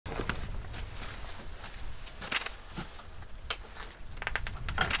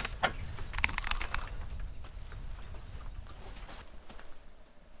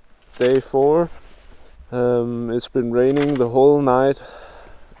day 4. It's been raining the whole night,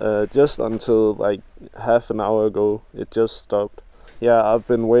 just until like half an hour ago. It just stopped. Yeah, I've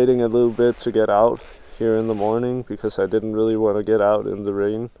been waiting a little bit to get out here in the morning because I didn't really want to get out in the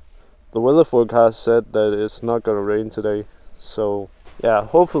rain. The weather forecast said that it's not gonna rain today, so yeah,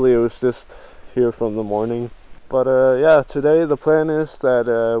 hopefully it was just here from the morning. But yeah, today the plan is that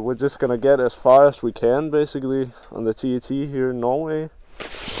we're just gonna get as far as we can basically on the TAT here in Norway.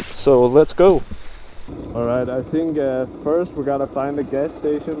 So let's go. Alright, I think first we gotta find a gas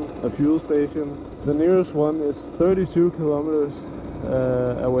station, a fuel station. The nearest one is 32 kilometers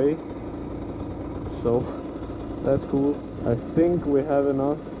away. So that's cool. I think we have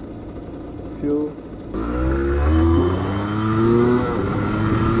enough fuel.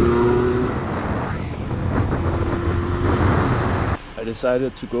 I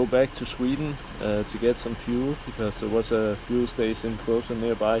decided to go back to Sweden to get some fuel because there was a fuel station closer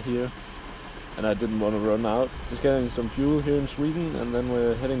nearby here and I didn't want to run out. Just getting some fuel here in Sweden and then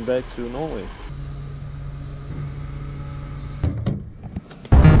we're heading back to Norway.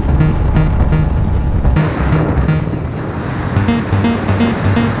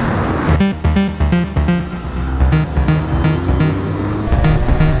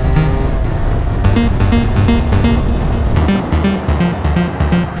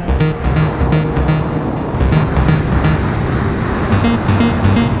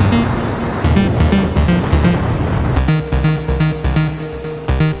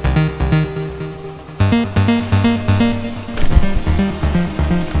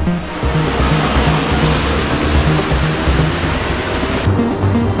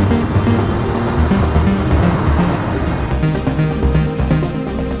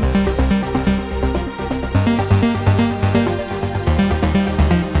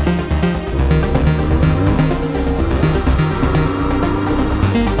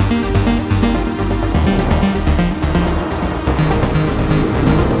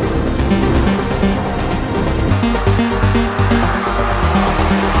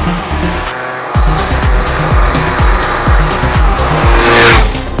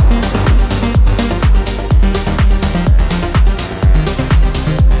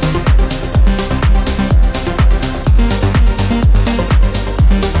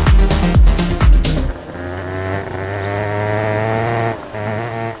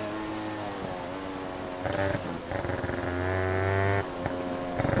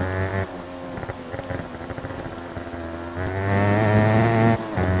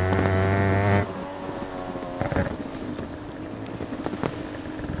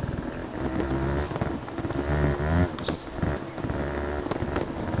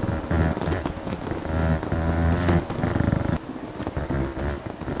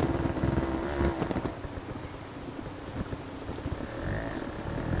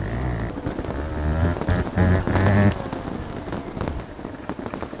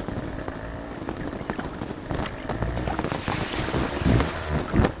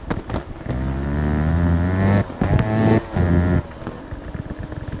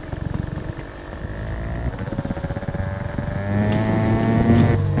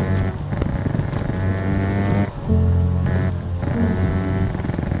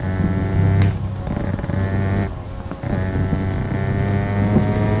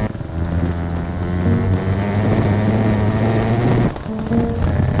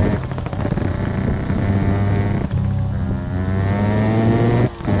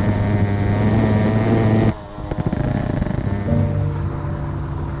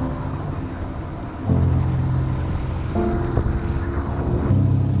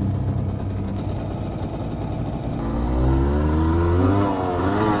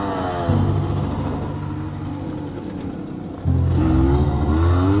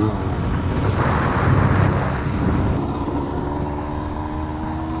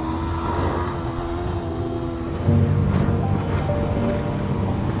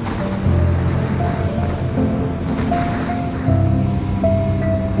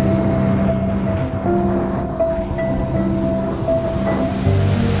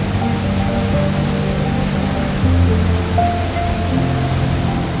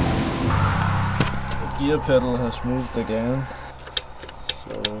 Gear pedal has moved again,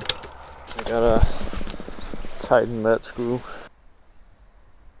 so I gotta tighten that screw.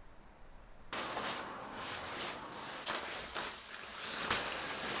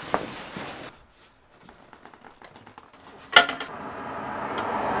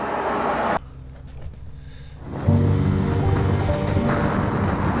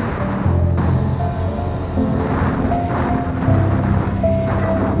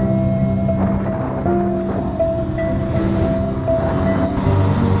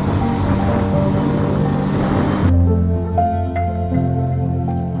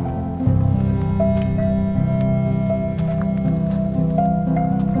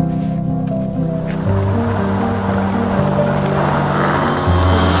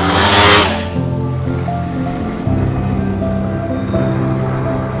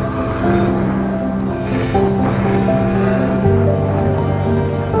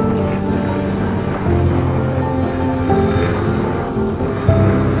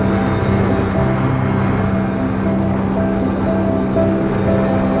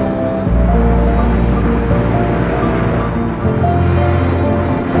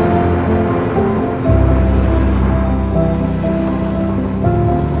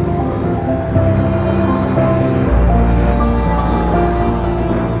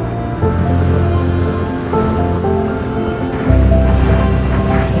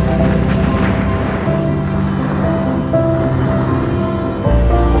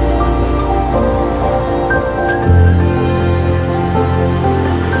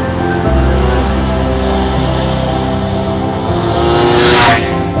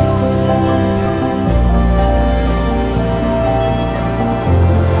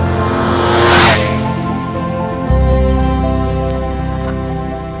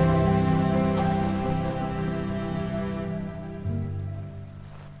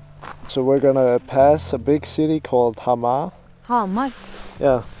 So we're gonna pass a big city called Hamar. Hamar.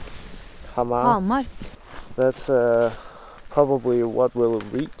 Yeah, Hamar. Hamar. That's probably what we'll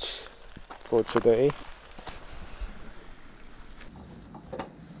reach for today.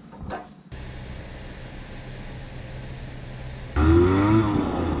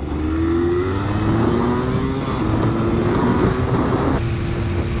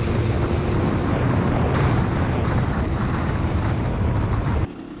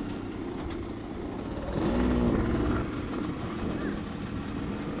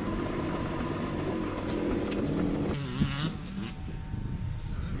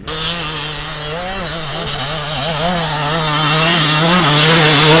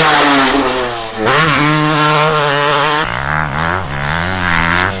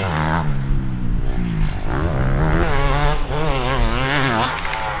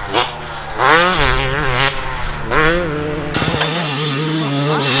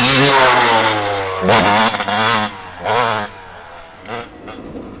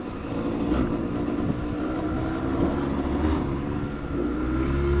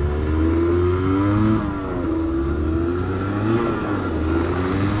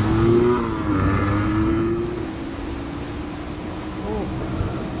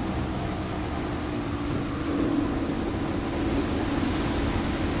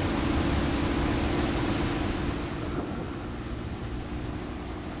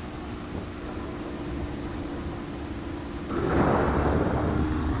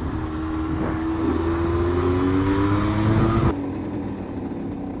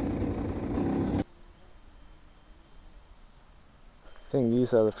 I think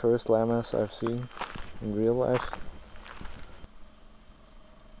these are the first llamas I've seen in real life.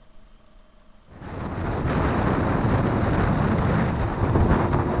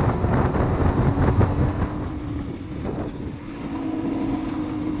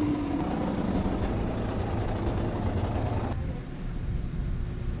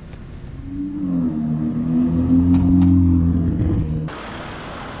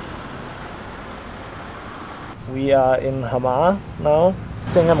 We are in Hamar now. I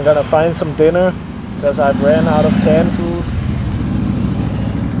think I'm gonna find some dinner because I've ran out of canned food.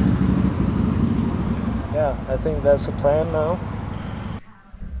 Yeah, I think that's the plan now.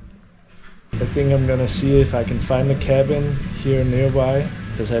 I think I'm gonna see if I can find a cabin here nearby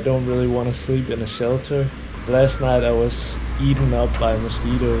because I don't really want to sleep in a shelter. Last night I was eaten up by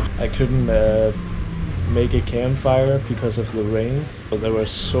mosquitoes. I couldn't make a campfire because of the rain, but there were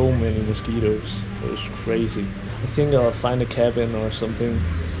so many mosquitoes. It was crazy. I think I'll find a cabin or something,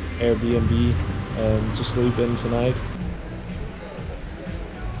 Airbnb, and to sleep in tonight.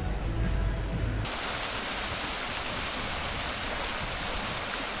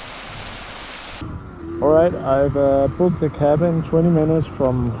 Alright, I've booked a cabin 20 minutes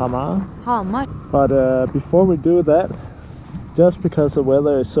from Hamar. Hamar. But before we do that, just because the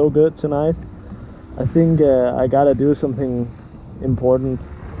weather is so good tonight, I think I gotta do something important.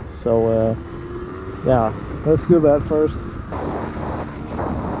 So yeah, let's do that first.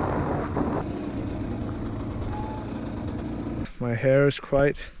 My hair is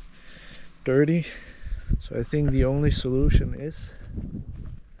quite dirty, so I think the only solution is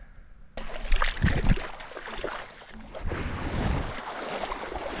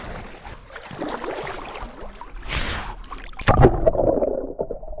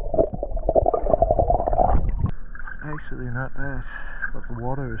actually not bad, but the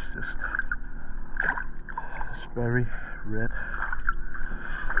water is just very red.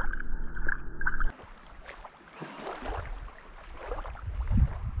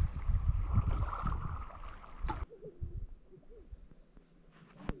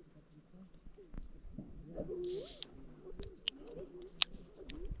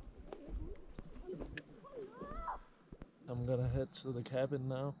 I'm gonna head to the cabin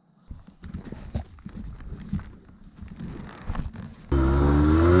now.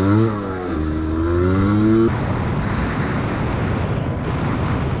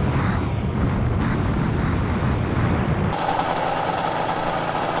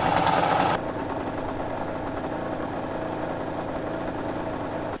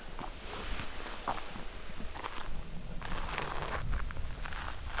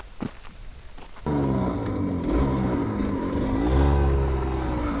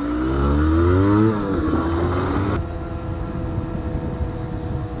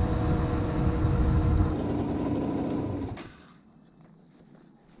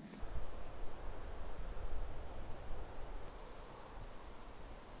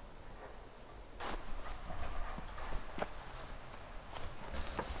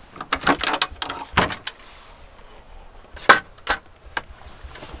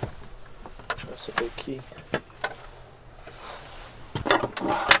 That's a big key.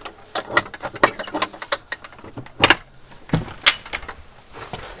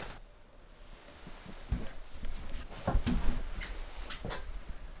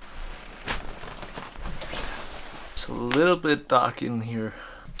 It's a little bit dark in here,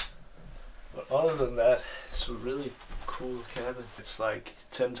 but other than that, it's a really cool cabin. It's like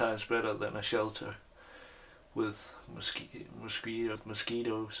 10 times better than a shelter with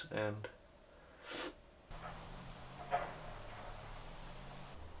mosquitoes and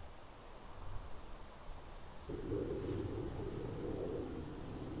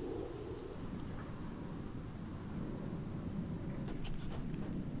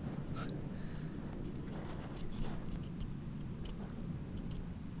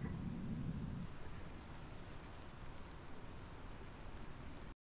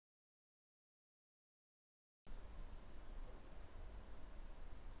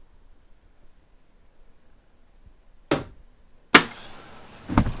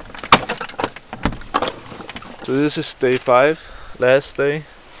so this is day 5, last day.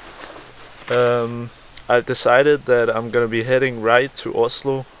 I've decided that I'm gonna be heading right to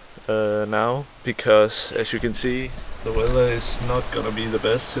Oslo now, because as you can see, the weather is not gonna be the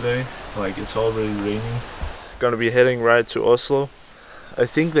best today. Like, it's already raining. Gonna be heading right to Oslo. I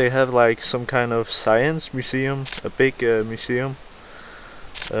think they have like some kind of science museum, a big museum.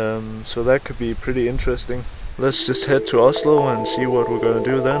 So that could be pretty interesting. Let's just head to Oslo and see what we're gonna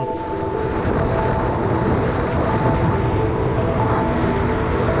do then.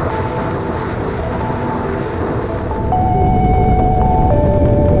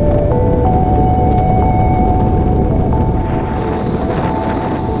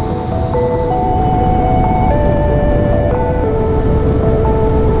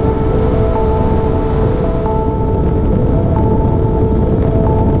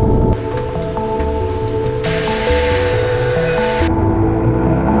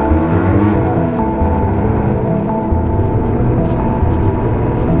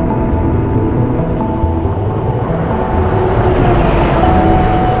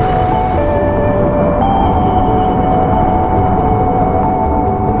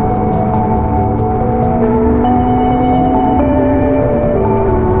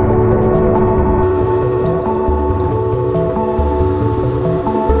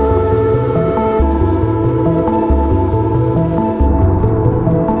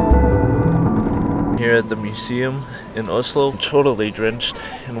 Here at the museum in Oslo, totally drenched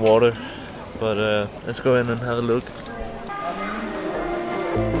in water, but let's go in and have a look.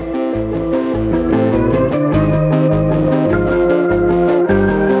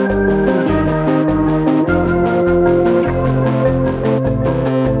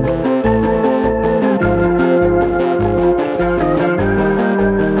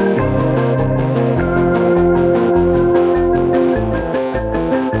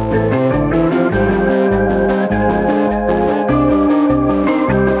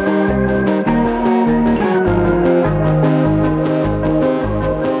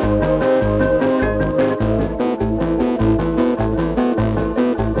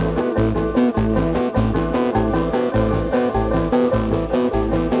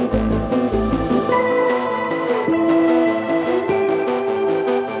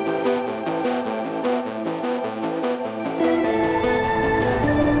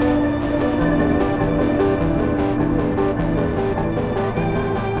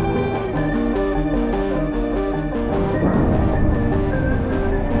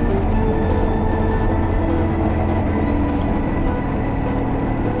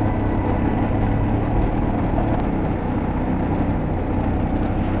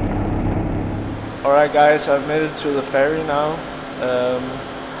 Alright guys, I've made it to the ferry now.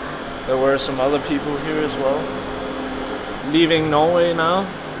 There were some other people here as well. Leaving Norway now.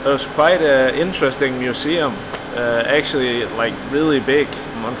 It was quite an interesting museum. Actually, like, really big.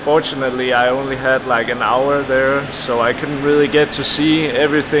 Unfortunately, I only had like an hour there, so I couldn't really get to see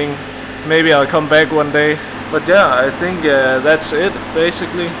everything. Maybe I'll come back one day. But yeah, I think that's it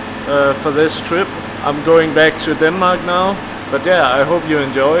basically for this trip. I'm going back to Denmark now. But yeah, I hope you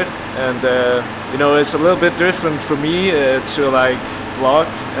enjoyed. And you know, it's a little bit different for me to like vlog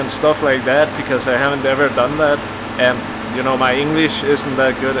and stuff like that, because I haven't ever done that, and you know, my English isn't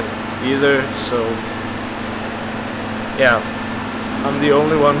that good either, so yeah, I'm the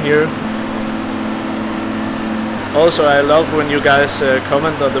only one here. Also, I love when you guys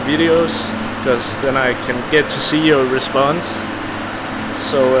comment on the videos, because then I can get to see your response.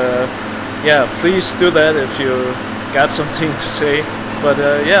 So yeah, please do that if you got something to say. But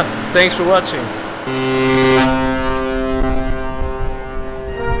yeah, thanks for watching.